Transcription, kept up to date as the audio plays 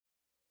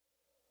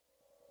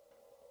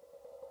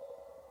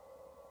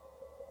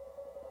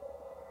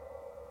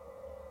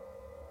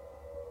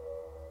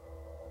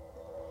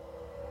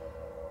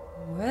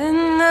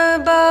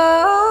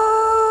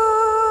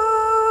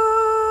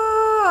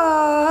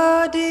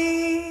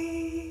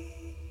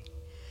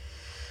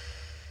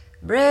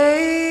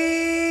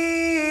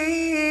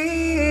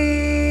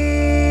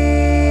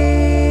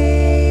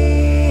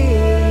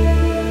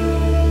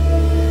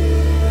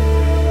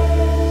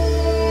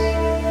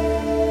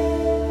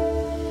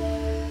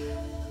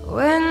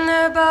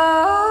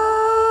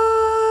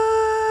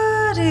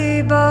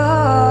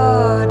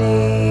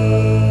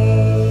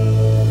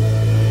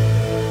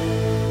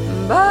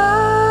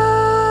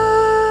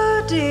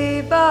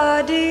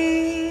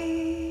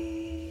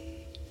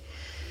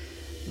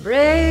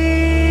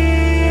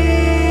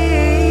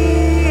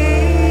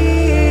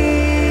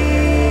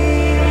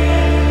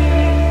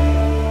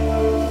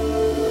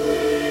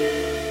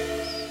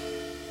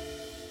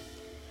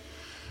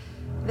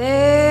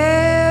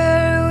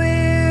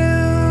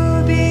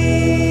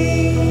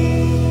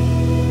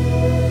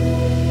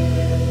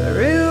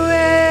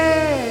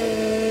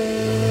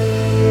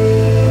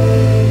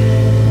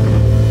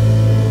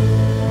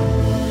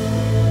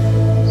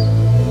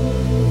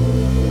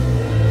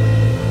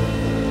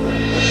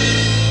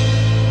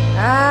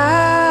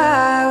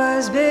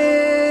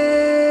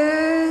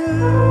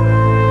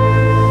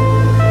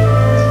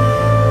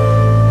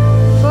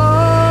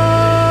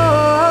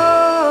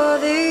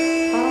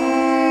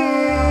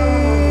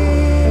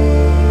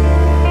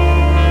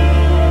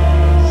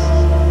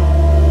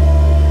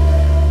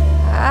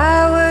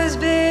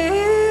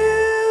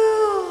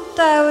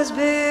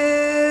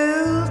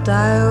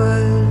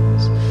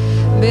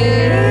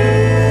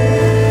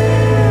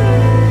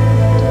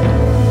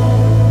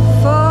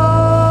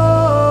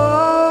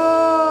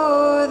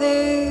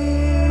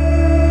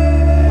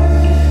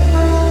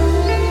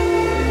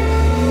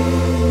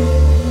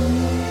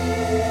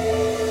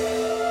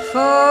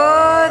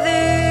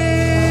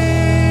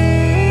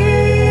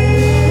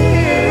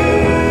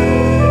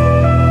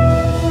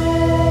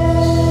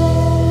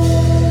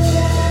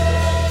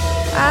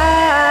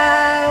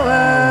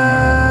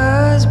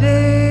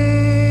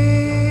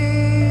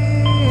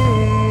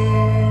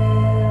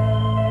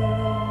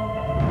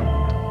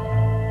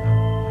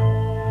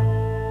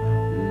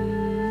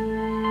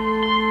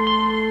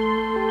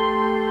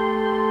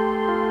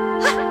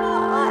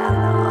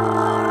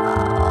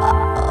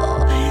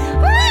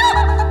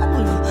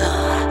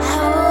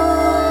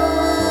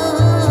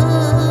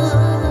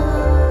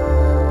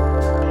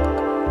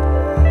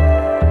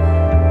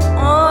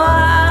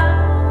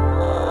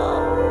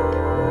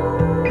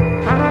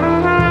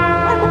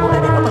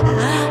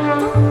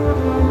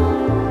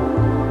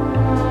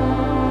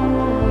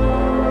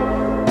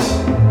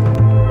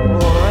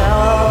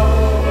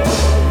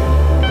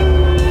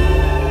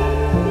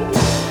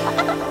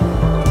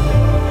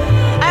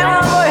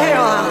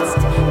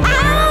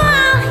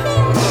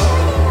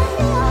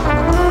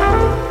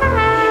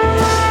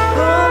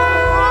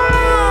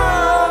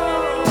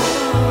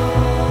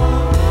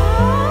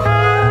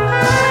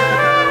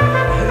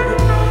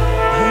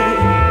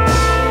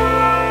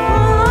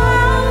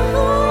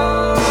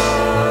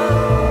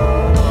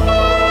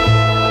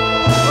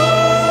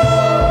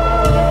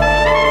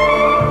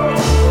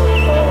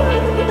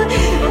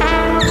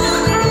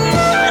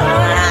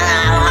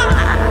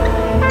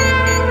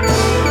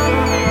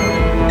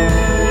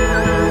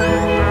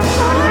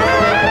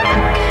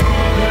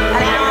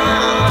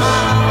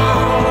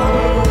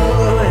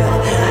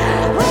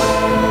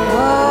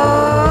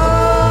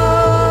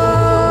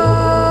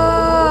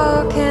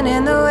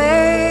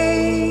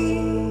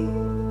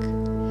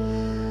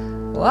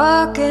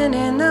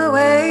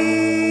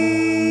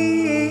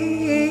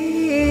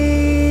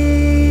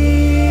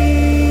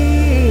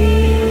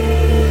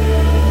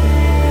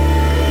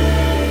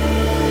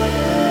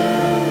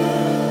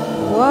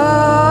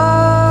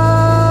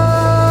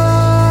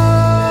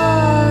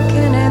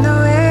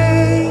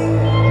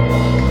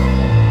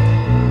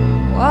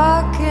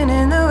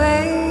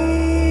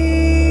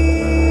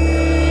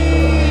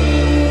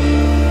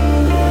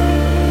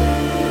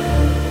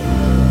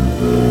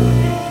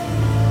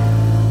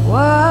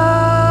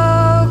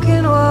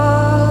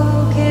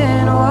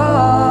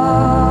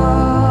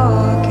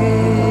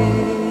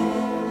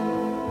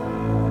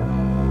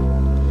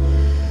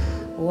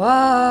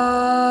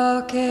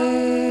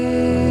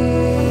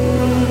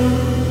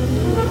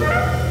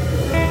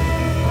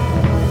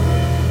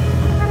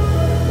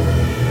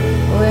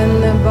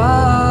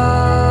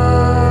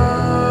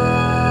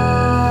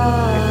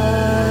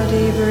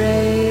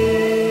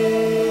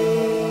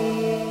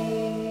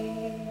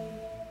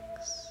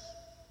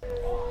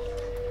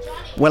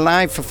We're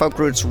live for Folk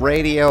Roots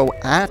Radio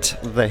at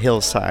the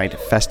Hillside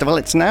Festival.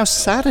 It's now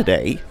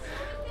Saturday,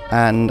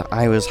 and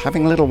I was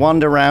having a little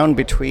wander around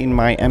between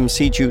my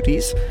MC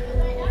duties,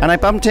 and I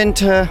bumped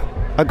into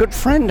a good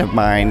friend of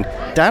mine.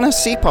 Dana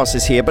Sipos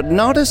is here, but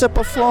not as a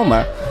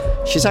performer.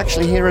 She's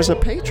actually here as a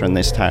patron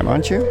this time,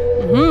 aren't you?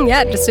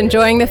 Yeah, just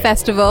enjoying the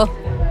festival.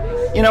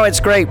 You know, it's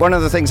great. One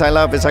of the things I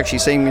love is actually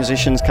seeing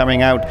musicians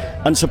coming out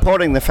and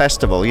supporting the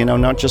festival, you know,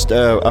 not just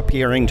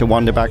appearing to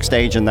wander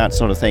backstage and that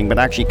sort of thing, but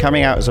actually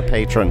coming out as a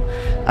patron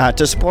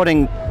to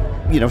supporting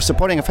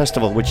a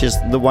festival, which is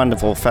the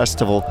wonderful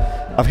Festival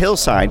of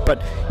Hillside.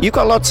 But you've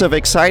got lots of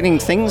exciting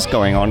things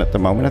going on at the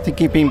moment. I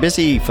think you've been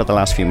busy for the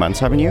last few months,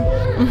 haven't you?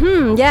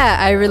 Yeah,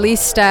 I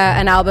released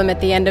an album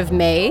at the end of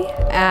May.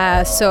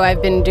 So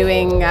I've been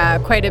doing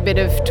quite a bit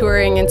of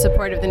touring in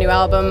support of the new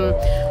album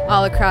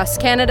all across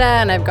Canada,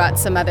 and I've got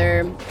some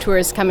other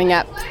tours coming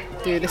up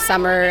through the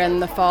summer and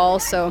the fall.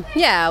 So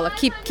yeah, I'll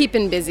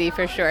keeping busy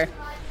for sure.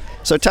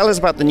 So tell us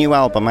about the new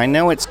album. I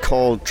know it's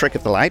called Trick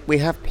of the Light. We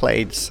have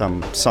played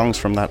some songs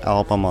from that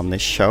album on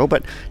this show,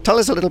 but tell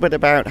us a little bit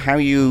about how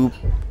you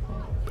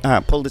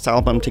pulled this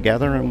album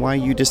together and why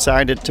you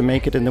decided to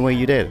make it in the way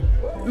you did.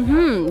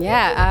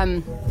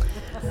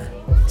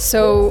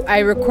 So I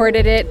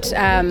recorded it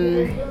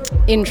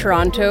in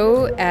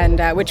Toronto,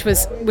 and which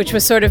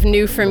was sort of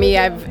new for me.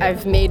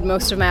 I've made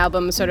most of my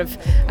albums sort of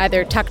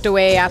either tucked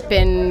away up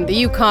in the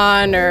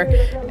Yukon or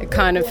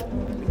kind of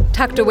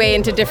tucked away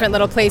into different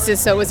little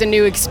places, so it was a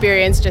new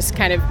experience just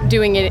kind of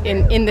doing it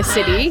in the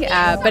city,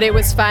 but it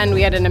was fun.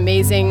 We had an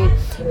amazing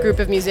group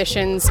of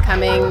musicians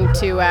coming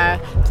to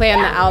play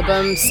on the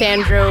album.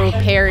 Sandro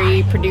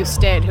Perry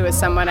produced it, who is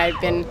someone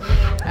I've been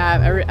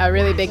a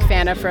really big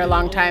fan of for a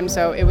long time,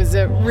 so it was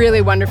a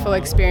really wonderful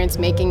experience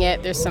making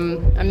it. There's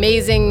some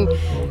amazing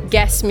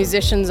guest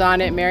musicians on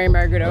it. Mary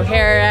Margaret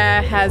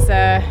O'Hara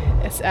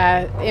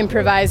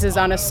improvises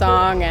on a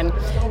song, and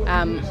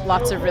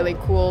lots of really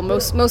cool,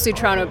 mostly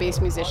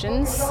Toronto-based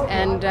musicians,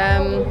 and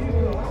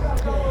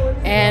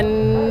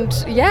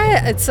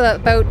yeah, it's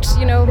about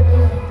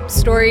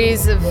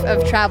stories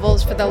of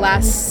travels for the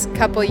last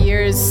couple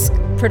years,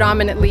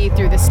 predominantly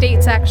through the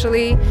States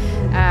actually,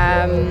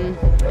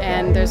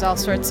 and there's all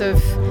sorts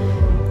of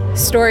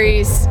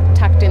stories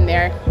tucked in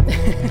there.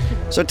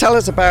 So tell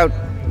us about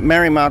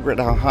Mary Margaret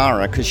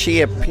O'Hara, because she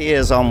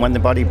appears on When the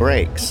Body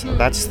Breaks.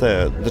 That's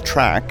the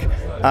track.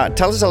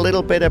 Tell us a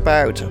little bit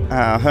about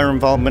her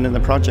involvement in the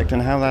project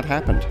and how that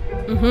happened.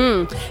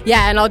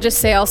 Yeah, and I'll just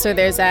say also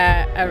there's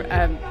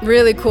a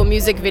really cool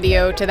music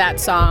video to that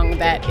song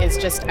that is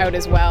just out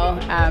as well.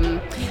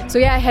 So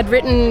yeah, I had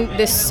written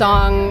this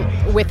song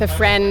with a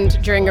friend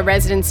during a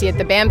residency at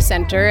the Banff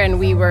Centre, and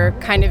we were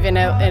kind of in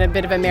a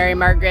bit of a Mary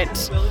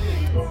Margaret.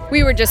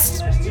 We were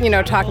just,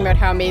 talking about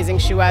how amazing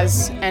she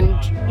was, and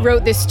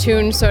wrote this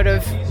tune sort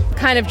of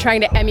kind of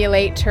trying to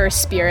emulate her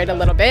spirit a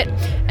little bit.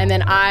 And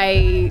then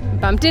I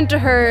bumped into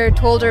her,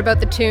 told her about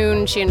the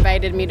tune. She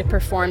invited me to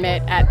perform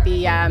it at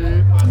the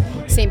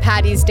St.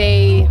 Paddy's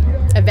Day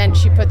event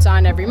she puts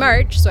on every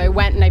March. So I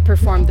went and I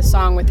performed the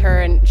song with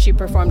her, and she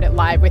performed it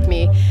live with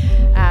me.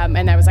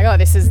 And I was like, oh,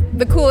 this is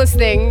the coolest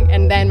thing.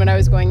 And then when I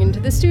was going into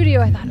the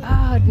studio, I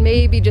thought,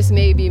 maybe, just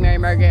maybe, Mary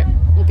Margaret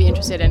will be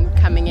interested in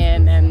coming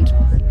in. And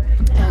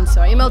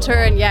so I emailed her,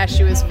 and yeah,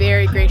 she was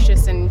very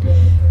gracious and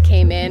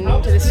came in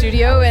to the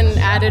studio and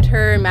added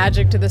her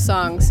magic to the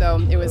song. So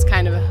it was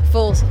kind of a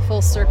full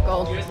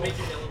circle.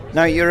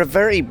 Now, you're a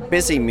very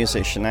busy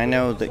musician. I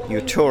know that you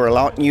tour a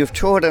lot, and you've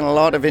toured in a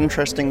lot of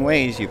interesting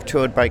ways. You've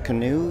toured by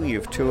canoe,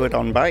 you've toured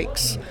on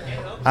bikes.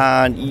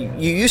 You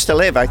used to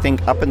live, I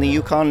think, up in the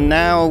Yukon.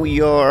 Now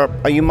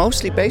are you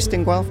mostly based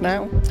in Guelph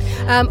now?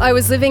 I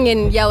was living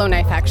in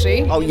Yellowknife,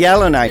 actually. Oh,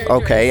 Yellowknife,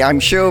 okay. I'm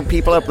sure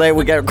people up there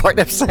would get quite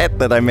upset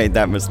that I made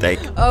that mistake.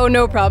 Oh,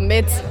 no problem.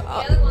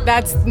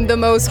 That's the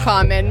most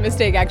common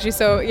mistake, actually.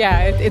 So,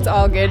 yeah, it's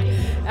all good.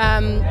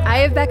 I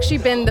have actually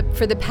been,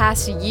 for the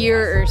past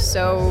year or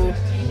so,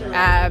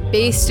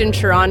 based in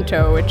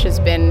Toronto, which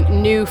has been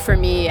new for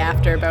me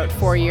after about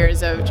 4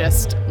 years of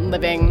just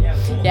living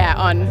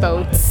on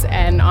boats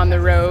and on the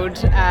road.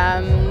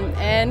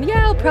 And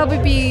yeah, I'll probably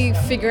be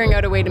figuring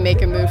out a way to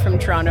make a move from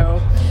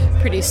Toronto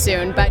pretty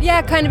soon. But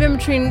yeah, kind of in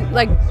between,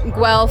 like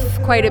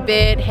Guelph quite a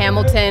bit.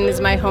 Hamilton is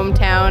my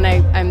hometown.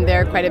 I'm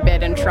there quite a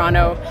bit, and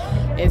Toronto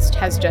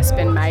has just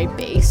been my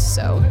base.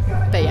 So,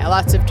 but yeah,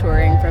 lots of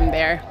touring from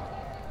there.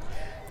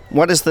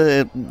 What does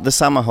the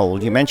summer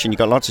hold? You mentioned you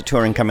got lots of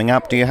touring coming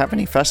up. Do you have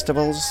any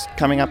festivals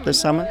coming up this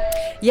summer?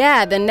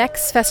 Yeah, the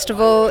next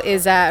festival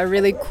is a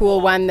really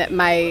cool one that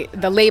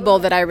the label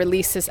that I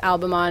released this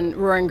album on,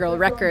 Roaring Girl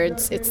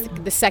Records. It's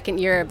the second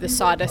year of the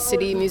Sawdust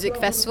City Music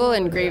Festival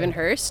in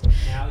Gravenhurst,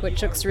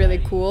 which looks really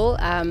cool.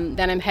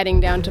 Then I'm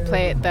heading down to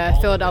play at the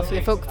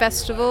Philadelphia Folk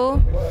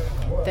Festival.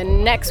 The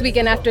next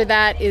weekend after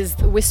that is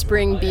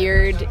Whispering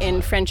Beard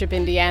in Friendship,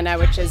 Indiana,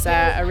 which is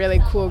a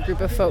really cool group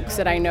of folks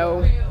that I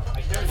know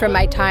from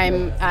my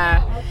time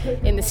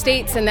in the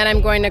States. And then I'm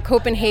going to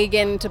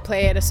Copenhagen to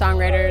play at a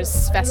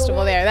songwriters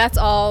festival there. That's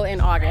all in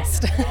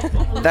August.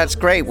 That's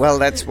great. Well,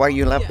 that's why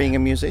you love being a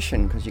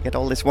musician, because you get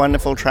all this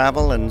wonderful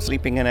travel and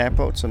sleeping in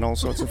airports and all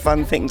sorts of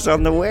fun things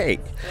on the way.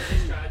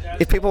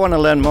 If people want to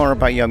learn more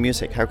about your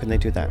music, how can they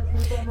do that?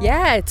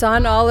 Yeah, it's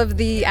on all of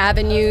the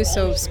avenues,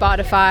 so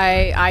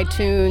Spotify,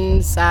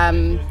 iTunes,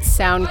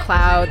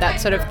 SoundCloud, that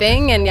sort of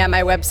thing. And yeah,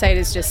 my website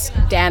is just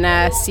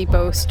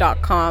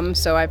danasipos.com.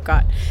 So I've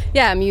got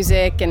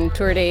music and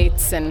tour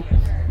dates and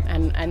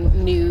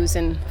news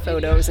and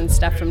photos and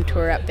stuff from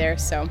tour up there.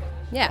 So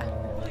yeah.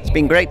 It's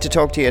been great to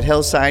talk to you at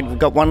Hillside. We've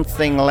got one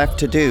thing left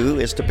to do,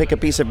 is to pick a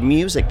piece of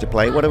music to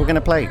play. What are we going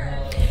to play?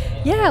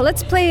 Yeah,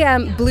 let's play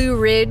Blue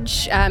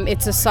Ridge.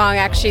 It's a song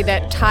actually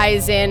that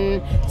ties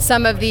in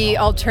some of the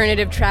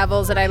alternative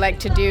travels that I like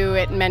to do.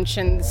 It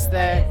mentions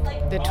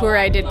the tour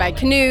I did by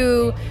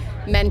canoe,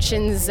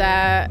 mentions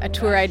a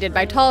tour I did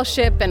by tall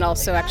ship, and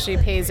also actually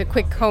pays a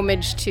quick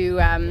homage to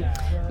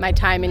my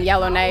time in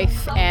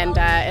Yellowknife. And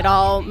it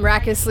all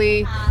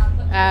miraculously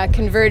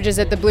converges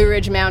at the Blue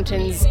Ridge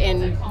Mountains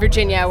in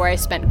Virginia, where I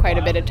spent quite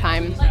a bit of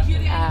time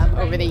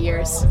over the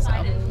years.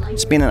 So.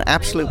 It's been an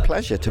absolute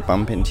pleasure to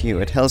bump into you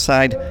at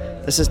Hillside.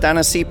 This is Dana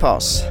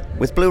Sipos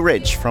with Blue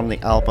Ridge from the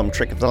album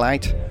Trick of the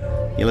Light.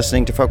 You're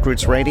listening to Folk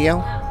Roots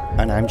Radio.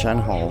 And I'm Jan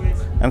Hall.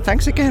 And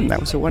thanks again. That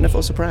was a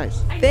wonderful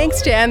surprise.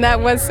 Thanks, Jan.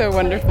 That was so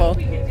wonderful.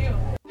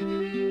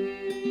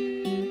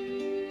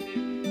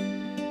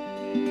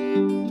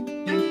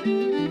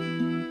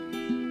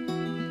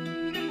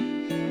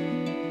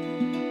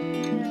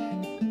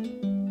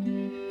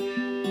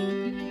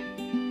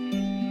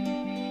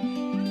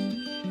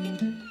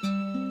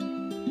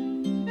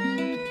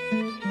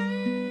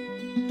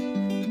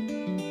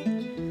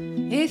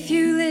 If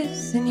you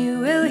listen, you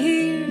will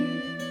hear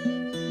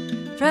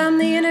from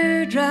the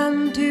inner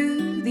drum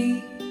to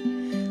the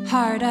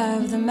heart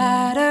of the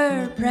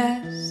matter.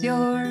 Press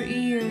your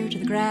ear to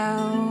the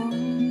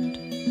ground.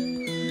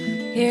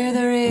 Hear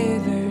the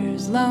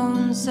river's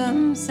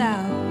lonesome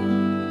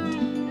sound.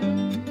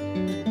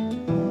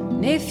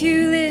 And if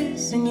you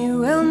listen, you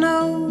will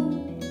know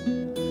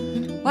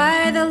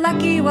why the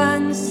lucky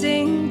ones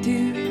sing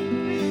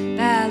to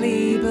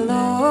valley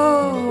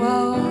below.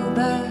 All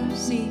the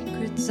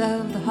secrets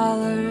of the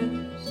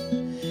hollers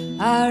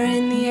are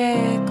in the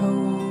echoes.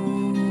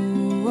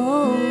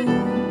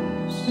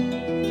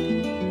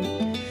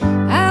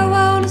 I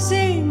wanna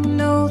sing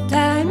an old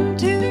time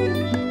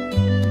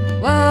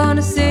tune,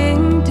 wanna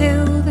sing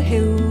till the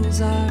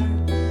hills are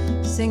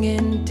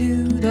singing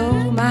too.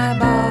 Though my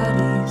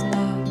body's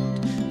not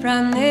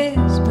from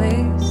this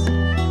place,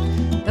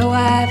 though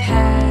I've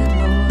had,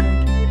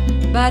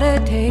 Lord, but a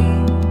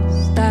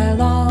taste, I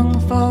long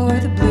for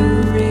the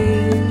Blue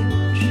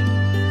Ridge.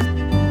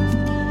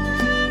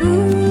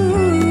 Ooh.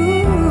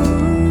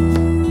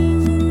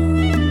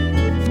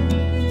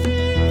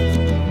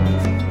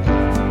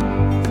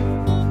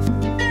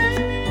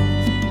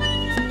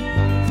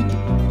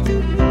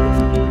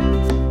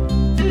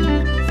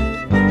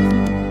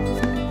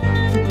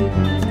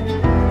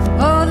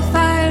 Oh, the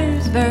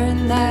fires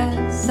burned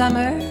that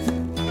summer,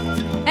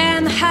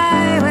 and the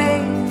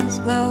highways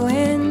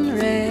glowing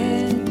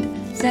red.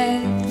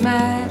 Said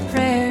my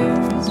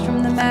prayers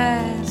from the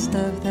mast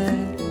of the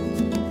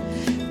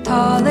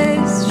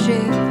tallest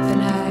ship,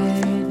 and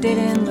I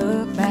didn't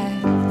look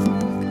back.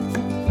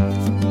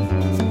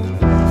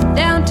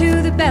 Down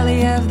to the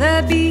belly of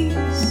the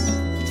beast,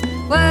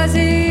 was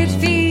it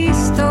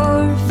feast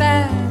or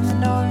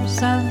famine or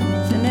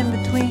something in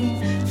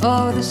between?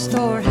 Oh, the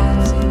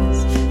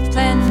storehouses,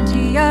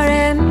 plenty are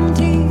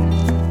empty.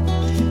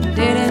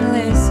 Didn't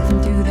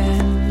listen to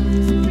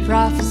them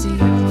prophecies.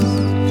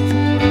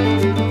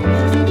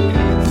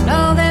 And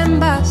all them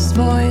bus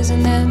boys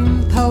and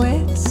them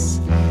poets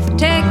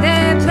take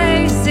their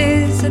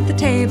places at the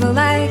table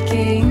like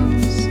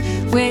kings,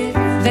 with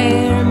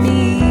their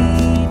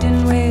mead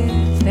and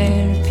with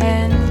their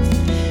pen.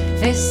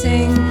 They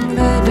sing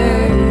the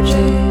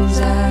dirges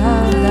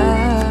of the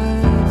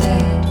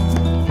dead.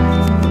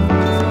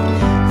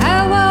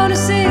 I wanna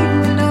sing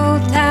an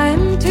old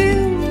time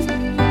tune,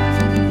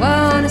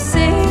 wanna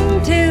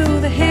sing till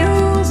the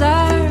hills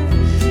are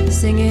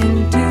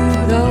singing too.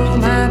 Though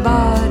my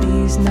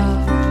body's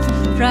not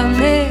from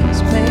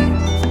this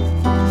place,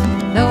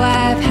 though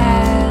I've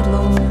had,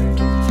 Lord,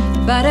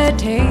 but a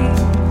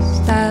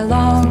taste, I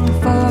long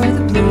for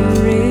the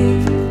Blue Ridge.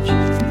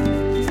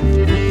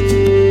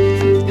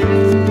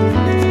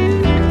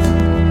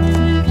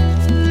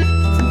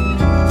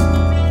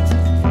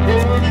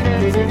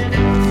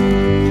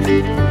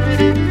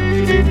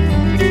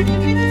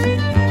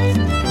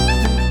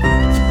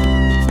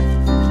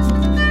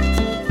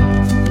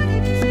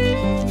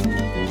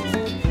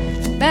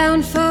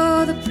 Bound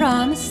for the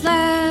promised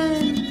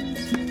land,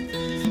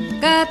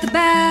 got the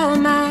bow of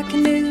my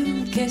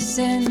canoe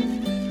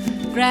kissing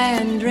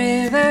Grand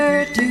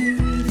River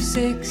to the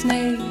Six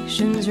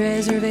Nations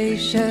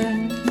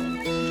reservation,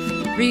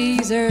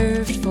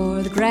 reserved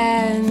for the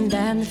grand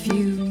and the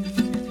few.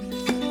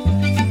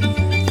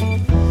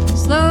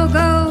 Slow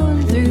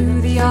going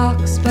through the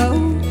oxbow,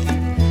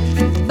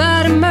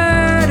 but a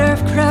murder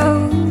of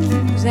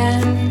crows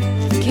and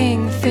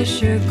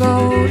kingfisher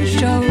go to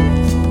show.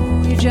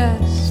 You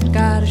just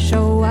gotta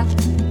show up,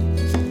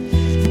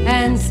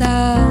 and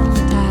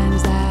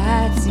sometimes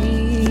that's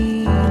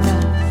enough.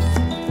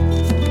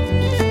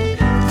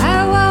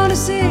 I wanna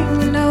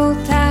sing an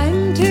old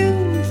time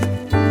tune,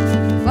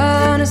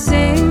 wanna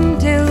sing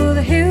till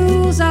the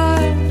hills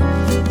are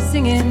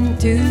singing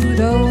too.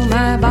 Though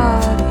my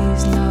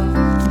body's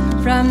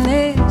not from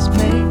this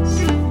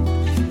place,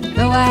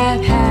 though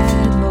I've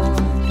had,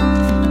 Lord,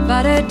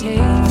 but a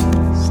taste,